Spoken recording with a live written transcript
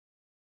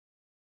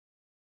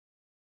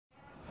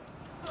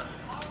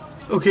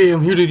Okay,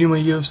 I'm here to do my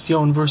UFC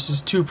ON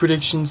VERSUS 2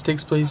 predictions.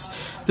 Takes place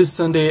this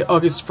Sunday,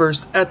 August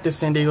 1st at the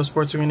San Diego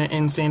Sports Arena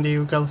in San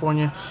Diego,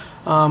 California.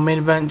 Main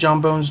event, John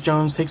Bones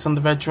Jones takes on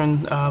the veteran,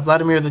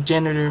 Vladimir the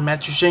Janitor,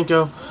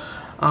 Matyushenko.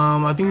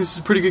 I think this is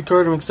a pretty good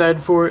card. I'm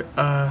excited for it.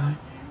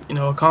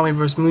 Okami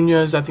versus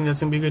Munoz, I think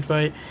that's going to be a good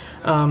fight.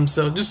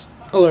 So just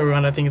all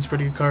around, I think it's a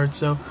pretty good card.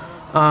 So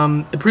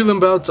the prelim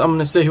bouts, I'm going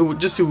to say who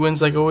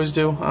wins like I always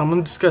do. I'm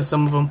going to discuss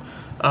some of them.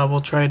 We'll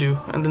try to.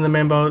 And then the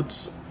main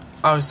bouts,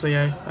 obviously,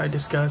 I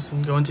discuss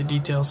and go into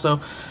detail. So,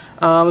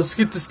 let's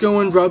get this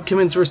going. Rob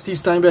Kimmons versus Steve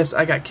Steinbeiss.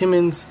 I got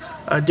Kimmons.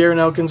 Darren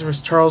Elkins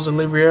versus Charles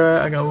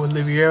Oliveira. I got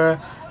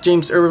Oliveira.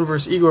 James Irvin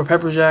versus Igor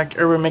Pokrajac.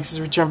 Irvin makes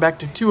his return back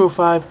to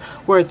 205,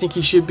 where I think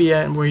he should be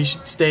at and where he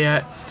should stay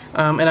at.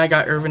 And I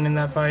got Irvin in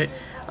that fight.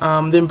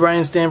 Then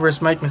Brian Stann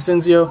versus Mike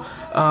Massenzio.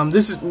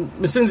 This is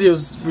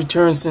Massenzio's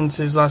return since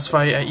his last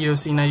fight at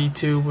UFC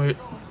 92, where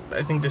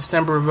I think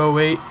December of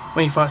 08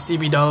 when he fought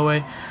CB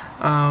Dalloway.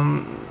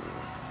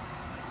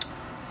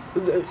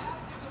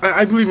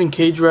 I believe in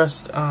cage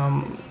rest,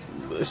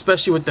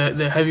 especially with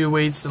the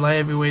heavyweights, the light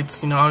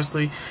heavyweights.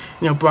 Obviously,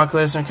 Brock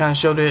Lesnar kind of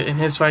showed it in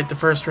his fight, the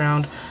first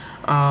round.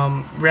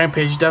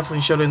 Rampage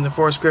definitely showed it in the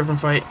Forrest Griffin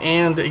fight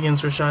and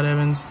against Rashad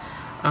Evans.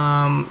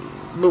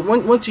 But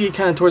once you get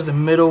kind of towards the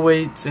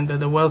middleweights and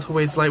the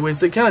welterweights,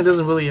 lightweights, it kind of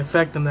doesn't really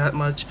affect them that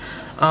much.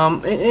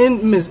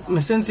 And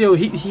Massenzio,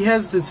 he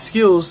has the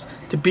skills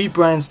to beat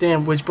Brian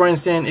Stann, which Brian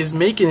Stann is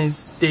making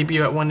his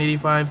debut at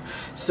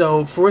 185.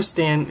 So for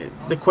Stann,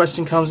 the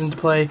question comes into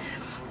play: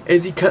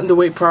 is he cutting the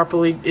weight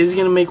properly? Is he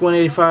going to make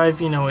 185?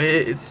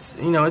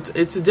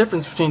 It's a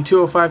difference between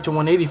 205 to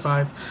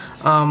 185.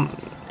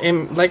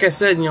 And like I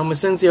said,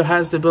 Massenzio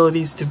has the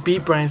abilities to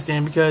beat Brian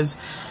Stann because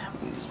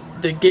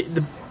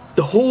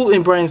the hole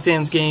in Brian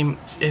Stann's game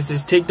is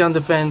his takedown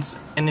defense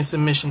and his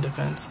submission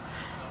defense.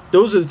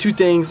 Those are the two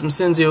things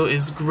Massenzio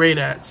is great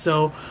at.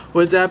 So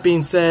with that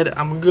being said,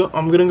 I'm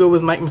gonna go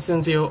with Mike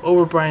Massenzio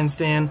over Brian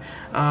Stann.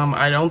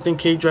 I don't think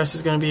cage rest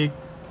is gonna be a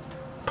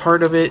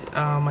part of it.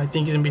 I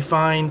think he's gonna be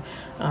fine.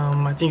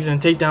 I think he's gonna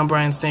take down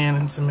Brian Stann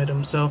and submit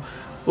him. So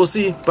we'll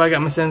see. But I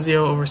got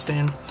Massenzio over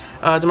Stann.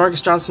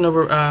 DaMarques Johnson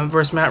over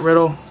versus Matt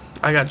Riddle.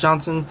 I got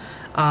Johnson.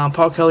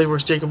 Paul Kelly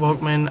versus Jacob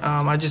Volkmann.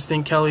 I just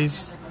think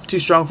Kelly's too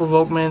strong for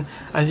Volkmann.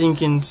 I think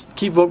he can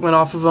keep Volkmann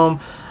off of him.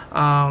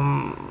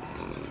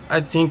 I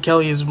think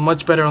Kelly is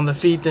much better on the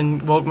feet than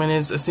Volkmann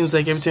is. It seems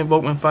like every time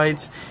Volkmann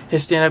fights,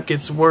 his stand-up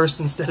gets worse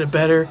instead of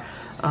better.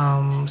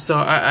 So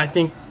I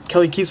think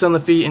Kelly keeps on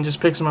the feet and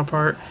just picks him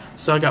apart.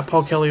 So I got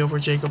Paul Kelly over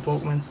Jacob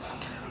Volkmann.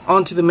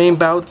 On to the main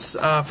bouts.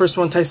 First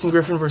one, Tyson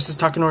Griffin versus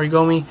Takanori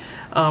Gomi.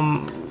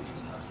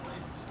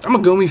 I'm a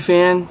Gomi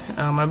fan.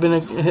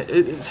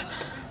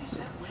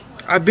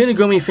 I've been a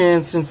Gomi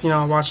fan since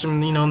I watched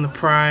him in the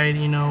Pride,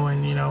 and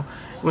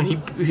when he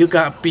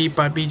got beat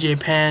by BJ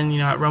Penn,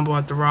 at Rumble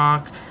at the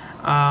Rock.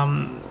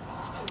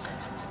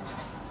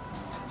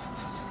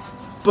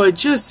 But it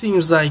just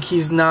seems like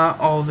he's not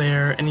all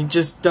there, and he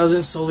just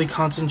doesn't solely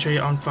concentrate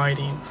on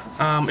fighting.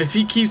 If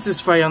he keeps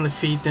this fight on the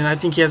feet, then I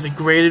think he has a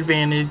great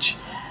advantage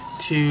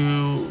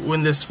to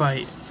win this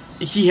fight.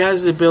 He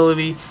has the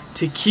ability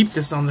to keep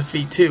this on the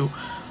feet too.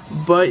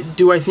 But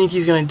do I think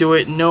he's going to do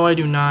it? No, I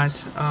do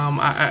not.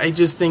 I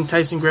just think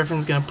Tyson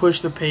Griffin's going to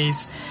push the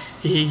pace.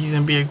 He's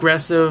going to be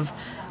aggressive.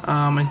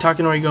 And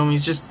Takanori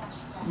Gomi just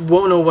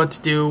won't know what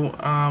to do.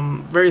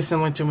 Very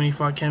similar to when he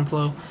fought Ken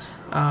Flo.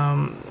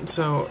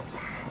 So,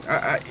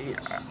 I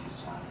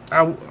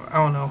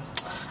don't know.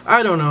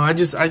 I don't know.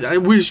 I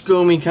wish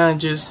Gomi kind of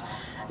just...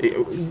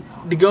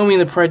 The Gomi in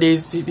the Pride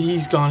days,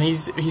 he's gone.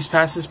 He's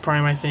past his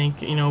prime, I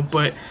think.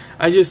 But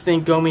I just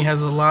think Gomi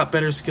has a lot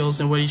better skills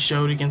than what he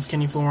showed against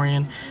Kenny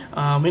Florian.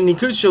 And he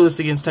could show this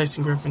against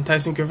Tyson Griffin.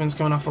 Tyson Griffin's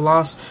coming off a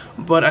loss,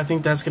 but I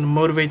think that's going to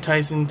motivate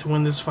Tyson to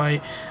win this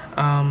fight.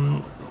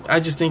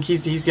 I just think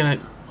he's going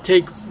to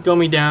take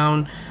Gomi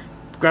down,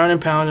 ground and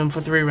pound him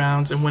for 3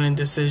 rounds, and win in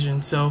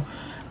decision. So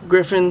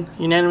Griffin,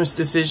 unanimous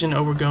decision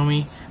over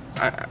Gomi.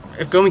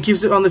 If Gomi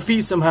keeps it on the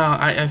feet somehow,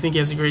 I think he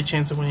has a great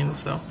chance of winning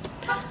this, though.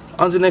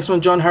 On to the next one,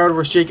 John Howard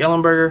versus Jake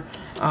Ellenberger.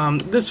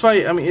 This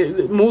fight,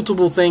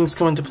 multiple things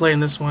come into play in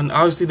this one.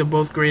 Obviously, they're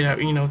both great at,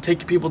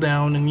 taking people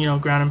down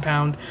and, ground and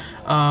pound.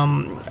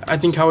 I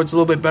think Howard's a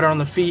little bit better on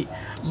the feet.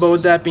 But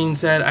with that being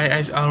said,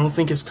 I don't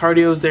think his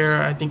cardio's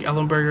there. I think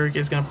Ellenberger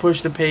is going to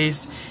push the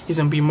pace. He's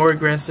going to be more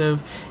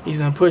aggressive. He's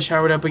going to push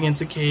Howard up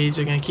against the cage.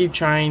 They're going to keep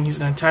trying. He's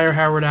going to tire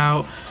Howard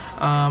out.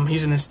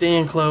 He's going to stay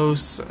in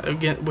close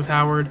again with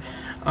Howard.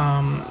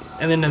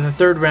 And then in the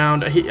 3rd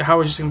round,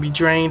 Howard's just going to be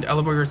drained.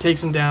 Ellenberger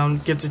takes him down,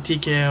 gets a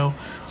TKO.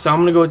 So I'm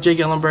going to go with Jake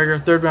Ellenberger,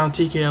 3rd round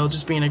TKO,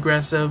 just being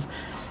aggressive,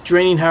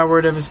 draining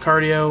Howard of his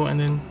cardio, and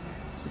then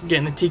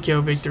getting a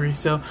TKO victory.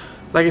 So,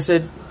 like I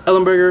said,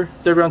 Ellenberger,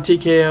 3rd round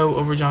TKO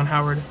over John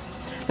Howard.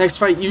 Next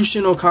fight,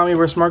 Yushin Okami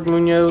versus Mark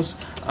Munoz.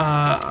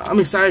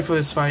 I'm excited for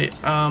this fight.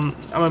 I'm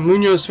a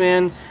Munoz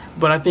fan,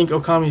 but I think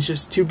Okami's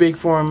just too big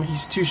for him.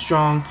 He's too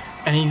strong,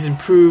 and he's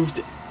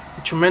improved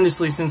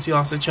tremendously since he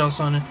lost to Chael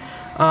Sonnen.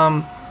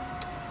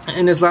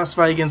 In his last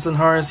fight against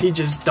Linares, he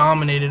just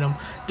dominated him,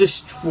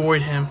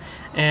 destroyed him.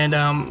 And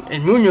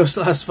in Munoz's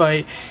last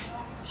fight,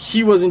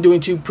 he wasn't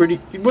doing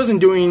He wasn't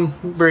doing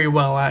very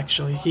well,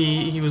 actually.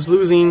 He was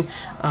losing,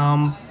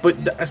 but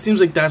it seems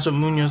like that's what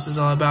Munoz is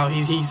all about.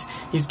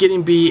 He's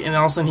getting beat, and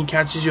all of a sudden he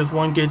catches you with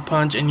one good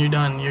punch, and you're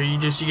done. You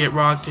get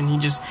rocked, and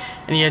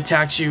he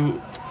attacks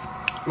you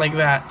like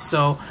that.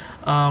 So,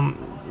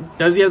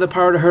 does he have the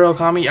power to hurt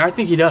Okami? I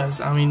think he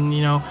does. I mean,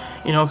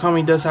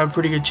 Okami does have a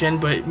pretty good chin,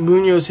 but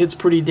Munoz hits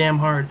pretty damn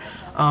hard.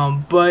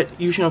 But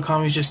Yushin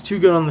Okami is just too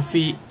good on the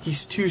feet.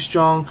 He's too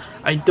strong.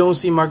 I don't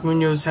see Mark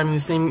Munoz having the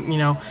same,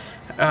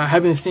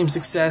 having the same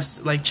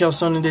success like Chael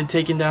Sonnen did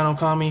taking down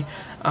Okami.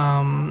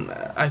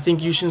 I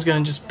think Yushin's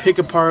gonna just pick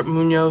apart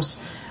Munoz,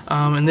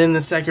 and then in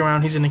the second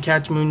round he's gonna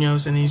catch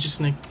Munoz, and he's just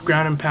gonna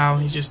ground and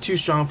pound. He's just too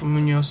strong for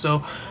Munoz. So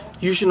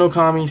Yushin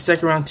Okami,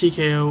 second round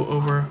TKO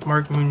over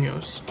Mark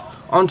Munoz.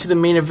 On to the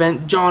main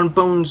event. John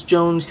Bones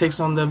Jones takes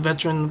on the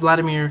veteran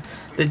Vladimir,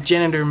 the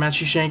janitor,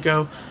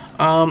 Matyushenko.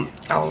 A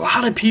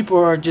lot of people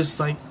are just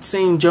like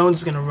saying Jones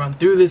is gonna run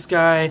through this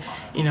guy.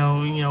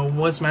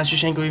 What's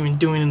Matyushenko even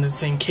doing in the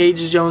same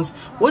cage as Jones?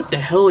 What the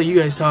hell are you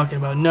guys talking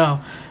about?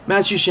 No,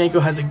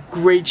 Matyushenko has a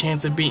great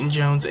chance of beating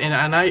Jones,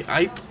 and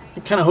I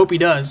kind of hope he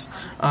does.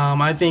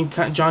 I think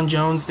John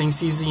Jones thinks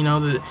he's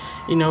all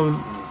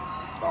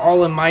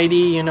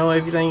almighty,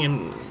 everything,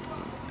 and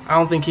I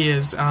don't think he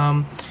is.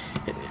 I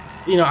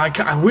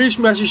wish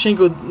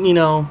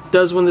Matyushenko,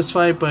 does win this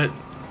fight, but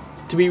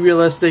to be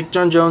realistic,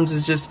 John Jones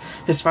is just,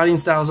 his fighting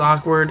style is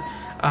awkward,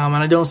 and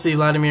I don't see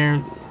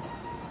Vladimir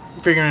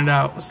figuring it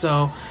out.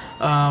 So,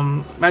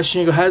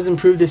 Matyushenko has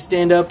improved his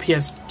stand-up. He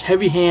has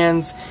heavy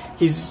hands.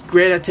 He's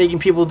great at taking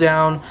people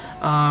down.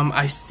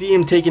 I see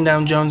him taking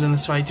down Jones in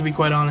this fight, to be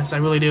quite honest. I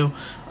really do.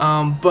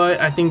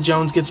 But I think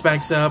Jones gets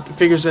back up,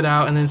 figures it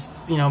out, and then,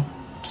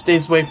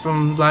 stays away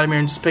from Vladimir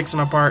and just picks him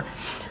apart.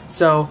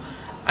 So,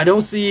 I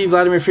don't see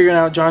Vladimir figuring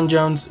out John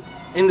Jones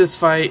in this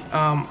fight.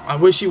 I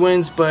wish he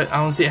wins, but I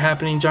don't see it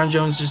happening. John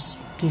Jones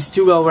he's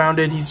too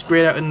well-rounded. He's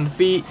great out in the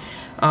feet,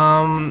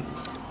 and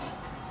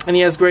he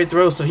has great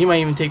throws, so he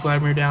might even take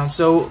Vladimir down.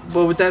 So,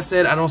 but with that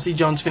said, I don't see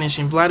Jones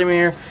finishing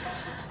Vladimir.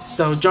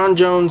 So, John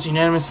Jones,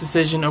 unanimous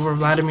decision over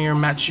Vladimir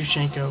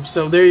Matyushenko.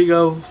 So, there you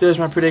go. There's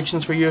my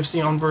predictions for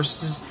UFC On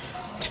Versus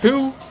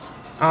 2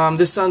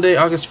 this Sunday,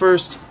 August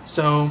 1st.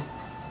 So,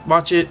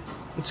 watch it.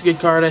 It's a good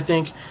card, I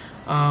think.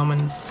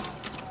 And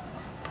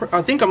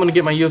I think I'm going to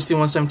get my UFC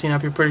 117 up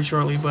here pretty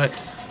shortly, but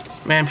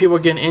man, people are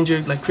getting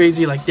injured like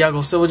crazy, like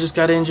Thiago Silva just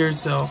got injured,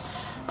 so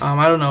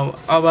I don't know,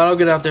 but I'll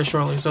get out there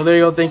shortly. So there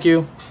you go, thank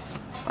you,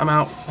 I'm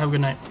out, have a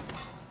good night.